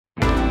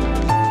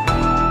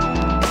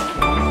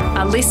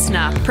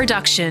listener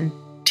production.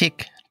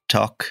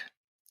 Tick-tock.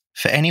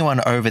 For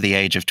anyone over the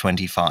age of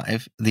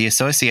 25, the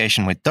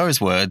association with those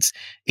words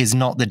is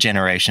not the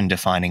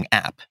generation-defining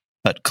app,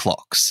 but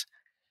clocks.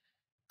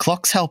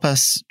 Clocks help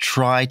us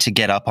try to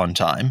get up on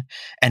time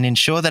and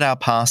ensure that our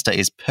pasta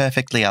is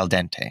perfectly al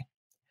dente.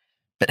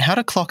 But how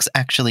do clocks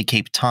actually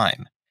keep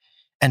time?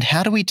 And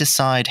how do we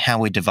decide how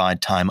we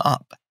divide time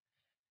up?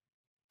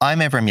 I'm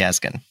Evrim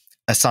Yazgan,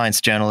 a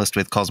science journalist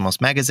with Cosmos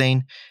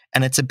magazine,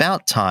 and it's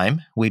about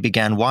time we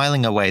began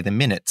whiling away the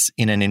minutes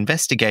in an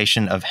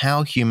investigation of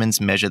how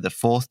humans measure the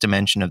fourth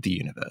dimension of the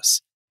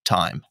universe,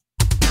 time.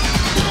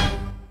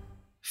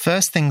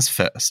 First things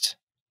first,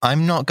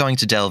 I'm not going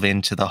to delve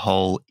into the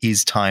whole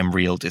is time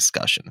real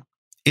discussion.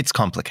 It's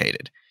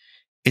complicated.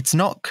 It's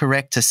not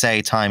correct to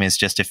say time is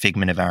just a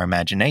figment of our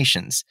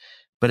imaginations,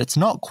 but it's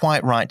not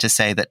quite right to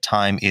say that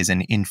time is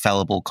an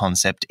infallible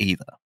concept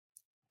either.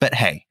 But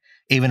hey,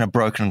 even a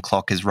broken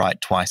clock is right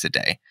twice a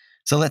day,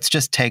 so let's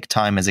just take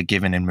time as a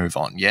given and move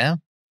on, yeah?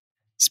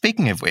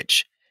 Speaking of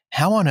which,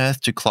 how on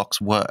earth do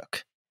clocks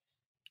work?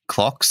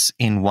 Clocks,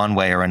 in one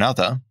way or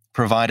another,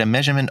 provide a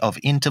measurement of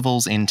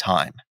intervals in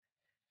time.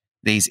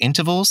 These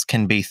intervals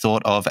can be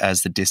thought of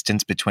as the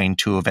distance between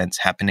two events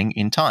happening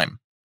in time.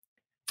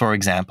 For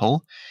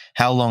example,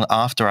 how long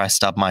after I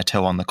stub my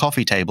toe on the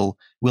coffee table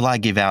will I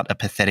give out a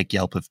pathetic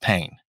yelp of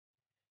pain?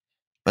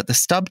 But the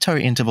stub toe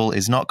interval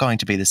is not going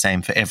to be the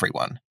same for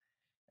everyone,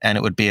 and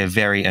it would be a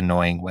very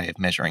annoying way of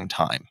measuring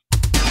time.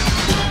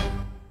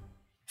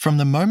 From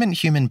the moment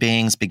human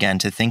beings began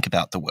to think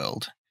about the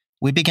world,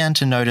 we began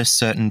to notice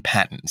certain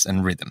patterns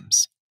and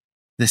rhythms.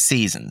 The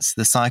seasons,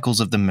 the cycles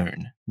of the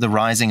moon, the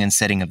rising and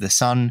setting of the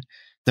sun,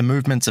 the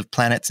movements of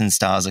planets and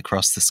stars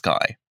across the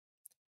sky.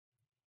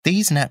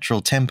 These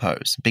natural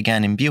tempos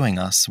began imbuing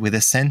us with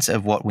a sense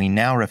of what we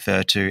now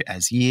refer to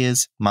as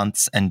years,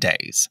 months, and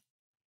days.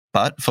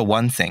 But for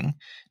one thing,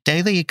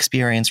 daily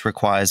experience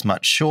requires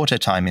much shorter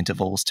time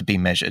intervals to be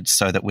measured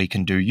so that we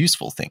can do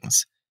useful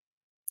things.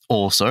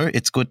 Also,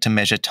 it's good to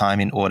measure time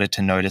in order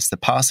to notice the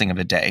passing of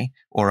a day,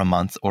 or a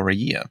month, or a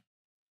year.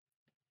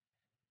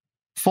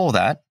 For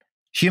that,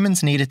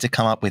 humans needed to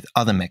come up with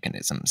other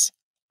mechanisms,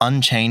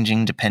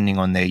 unchanging depending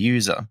on their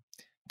user,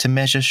 to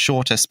measure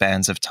shorter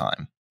spans of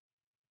time.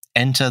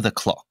 Enter the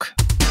clock.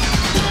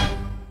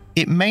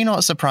 It may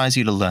not surprise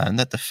you to learn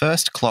that the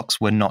first clocks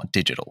were not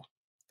digital,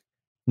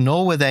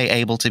 nor were they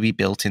able to be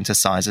built into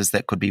sizes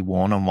that could be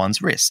worn on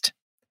one's wrist.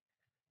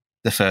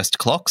 The first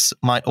clocks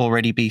might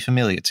already be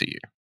familiar to you.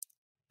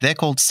 They're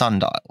called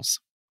sundials.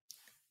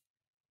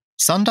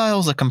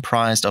 Sundials are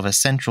comprised of a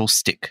central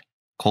stick,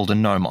 called a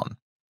gnomon,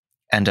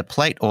 and a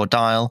plate or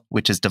dial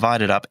which is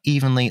divided up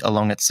evenly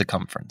along its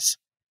circumference.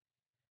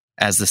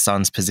 As the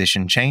sun's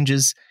position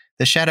changes,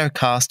 the shadow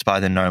cast by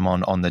the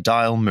gnomon on the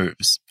dial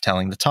moves,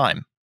 telling the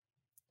time.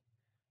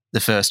 The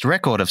first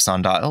record of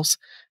sundials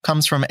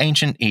comes from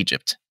ancient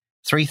Egypt,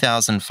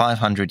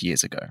 3,500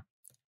 years ago.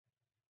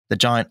 The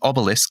giant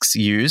obelisks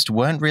used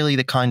weren't really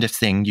the kind of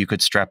thing you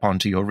could strap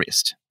onto your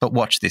wrist, but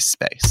watch this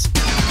space.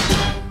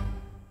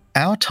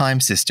 Our time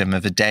system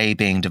of a day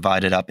being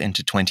divided up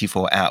into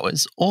 24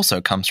 hours also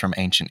comes from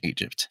ancient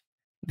Egypt.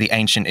 The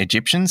ancient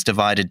Egyptians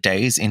divided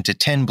days into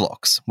 10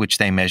 blocks, which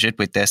they measured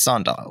with their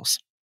sundials.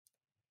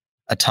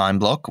 A time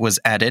block was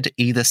added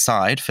either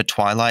side for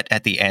twilight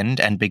at the end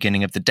and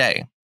beginning of the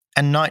day,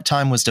 and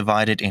nighttime was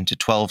divided into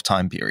 12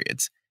 time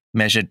periods,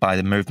 measured by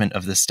the movement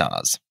of the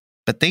stars.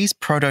 But these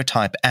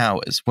prototype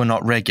hours were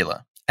not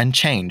regular and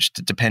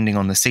changed depending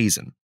on the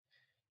season.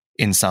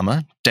 In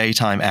summer,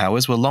 daytime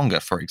hours were longer,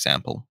 for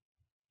example.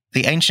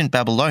 The ancient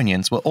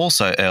Babylonians were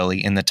also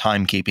early in the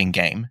timekeeping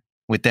game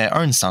with their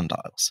own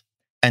sundials,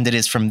 and it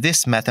is from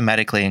this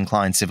mathematically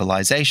inclined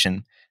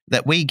civilization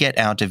that we get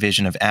our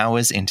division of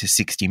hours into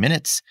 60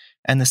 minutes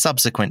and the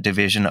subsequent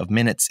division of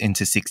minutes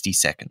into 60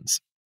 seconds.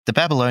 The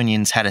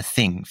Babylonians had a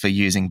thing for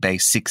using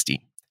base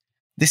 60.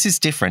 This is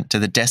different to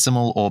the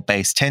decimal or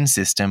base 10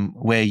 system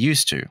we're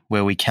used to,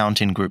 where we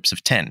count in groups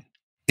of 10.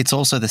 It's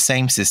also the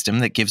same system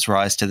that gives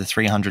rise to the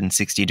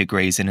 360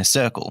 degrees in a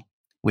circle,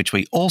 which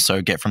we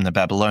also get from the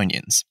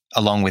Babylonians,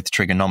 along with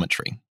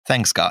trigonometry.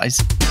 Thanks, guys.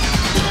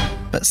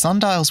 But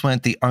sundials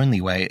weren't the only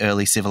way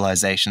early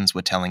civilizations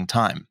were telling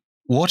time.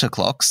 Water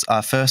clocks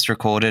are first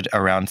recorded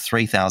around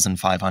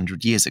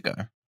 3,500 years ago.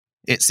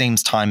 It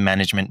seems time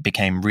management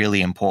became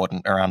really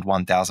important around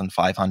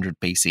 1,500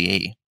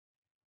 BCE.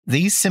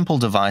 These simple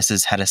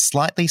devices had a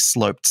slightly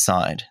sloped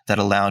side that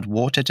allowed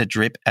water to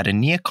drip at a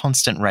near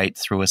constant rate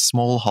through a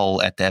small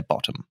hole at their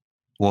bottom.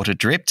 Water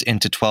dripped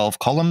into 12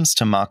 columns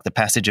to mark the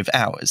passage of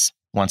hours.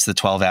 Once the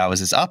 12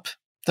 hours is up,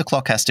 the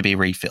clock has to be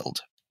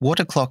refilled.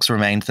 Water clocks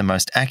remained the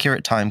most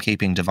accurate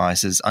timekeeping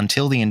devices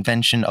until the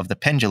invention of the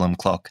pendulum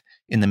clock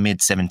in the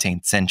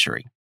mid-17th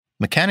century.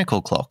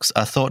 Mechanical clocks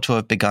are thought to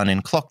have begun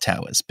in clock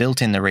towers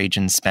built in the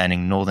regions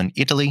spanning northern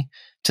Italy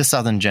to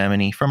southern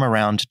Germany from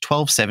around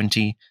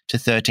 1270 to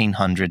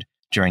 1300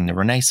 during the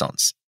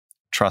Renaissance.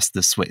 Trust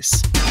the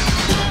Swiss.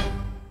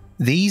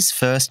 These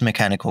first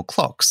mechanical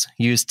clocks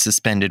used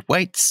suspended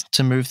weights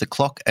to move the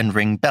clock and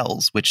ring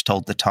bells which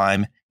told the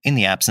time in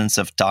the absence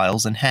of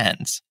dials and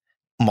hands.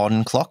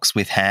 Modern clocks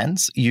with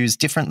hands use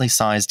differently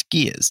sized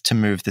gears to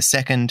move the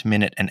second,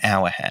 minute, and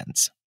hour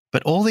hands.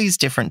 But all these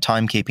different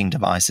timekeeping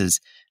devices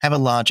have a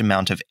large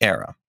amount of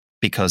error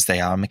because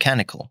they are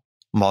mechanical.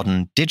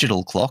 Modern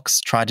digital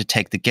clocks try to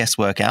take the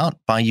guesswork out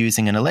by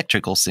using an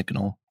electrical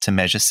signal to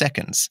measure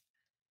seconds.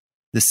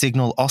 The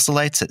signal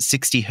oscillates at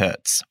 60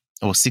 Hz,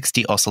 or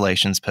 60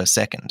 oscillations per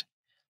second,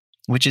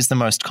 which is the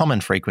most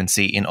common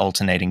frequency in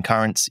alternating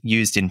currents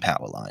used in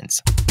power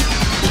lines.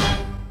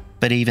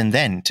 But even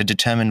then, to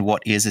determine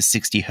what is a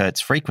 60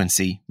 Hz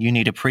frequency, you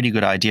need a pretty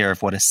good idea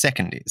of what a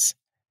second is.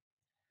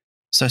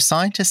 So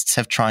scientists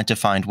have tried to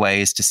find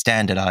ways to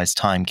standardize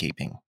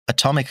timekeeping.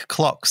 Atomic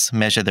clocks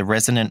measure the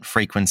resonant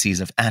frequencies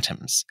of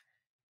atoms.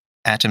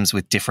 Atoms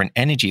with different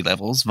energy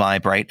levels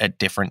vibrate at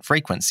different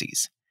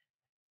frequencies.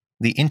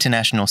 The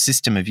International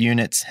System of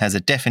Units has a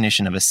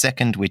definition of a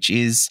second which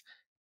is,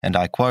 and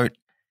I quote,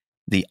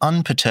 the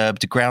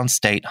unperturbed ground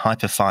state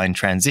hyperfine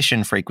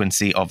transition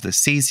frequency of the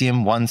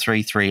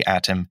cesium-133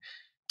 atom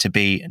to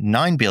be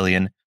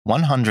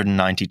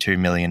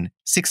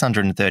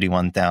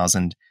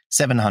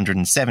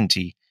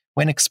 9,192,631,770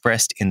 when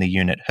expressed in the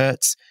unit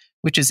Hertz,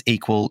 which is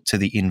equal to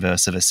the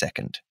inverse of a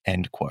second,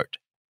 end quote.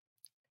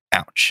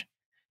 Ouch.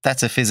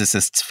 That's a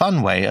physicist's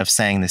fun way of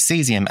saying the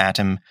cesium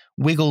atom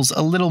wiggles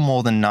a little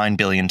more than 9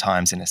 billion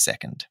times in a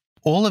second.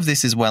 All of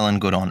this is well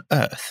and good on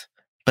Earth,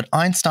 but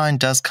Einstein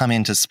does come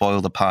in to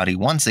spoil the party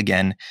once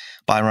again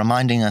by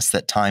reminding us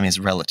that time is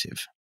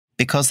relative.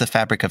 Because the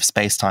fabric of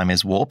space-time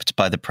is warped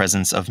by the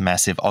presence of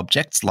massive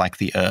objects like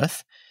the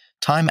Earth,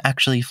 time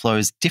actually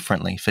flows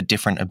differently for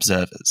different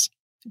observers.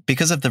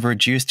 Because of the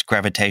reduced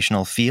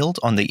gravitational field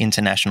on the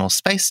International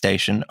Space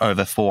Station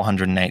over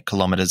 408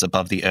 kilometers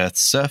above the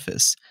Earth's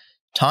surface,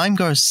 time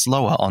goes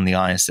slower on the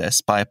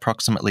ISS by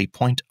approximately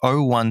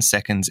 0.01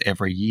 seconds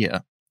every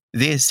year.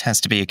 This has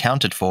to be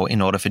accounted for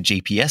in order for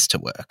GPS to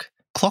work.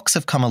 Clocks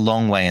have come a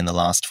long way in the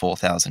last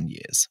 4,000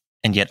 years,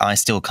 and yet I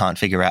still can't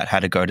figure out how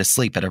to go to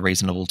sleep at a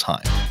reasonable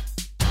time.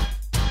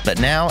 But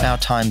now our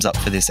time's up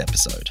for this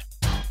episode.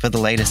 For the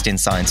latest in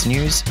science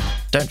news,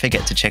 don't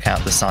forget to check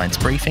out the Science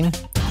Briefing,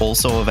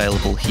 also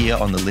available here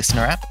on the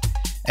Listener app,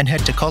 and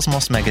head to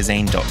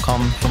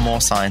cosmosmagazine.com for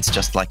more science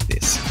just like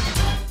this.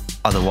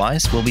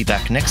 Otherwise, we'll be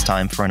back next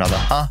time for another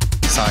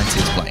Science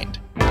Explained.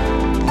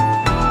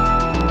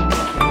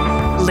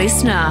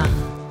 Listener.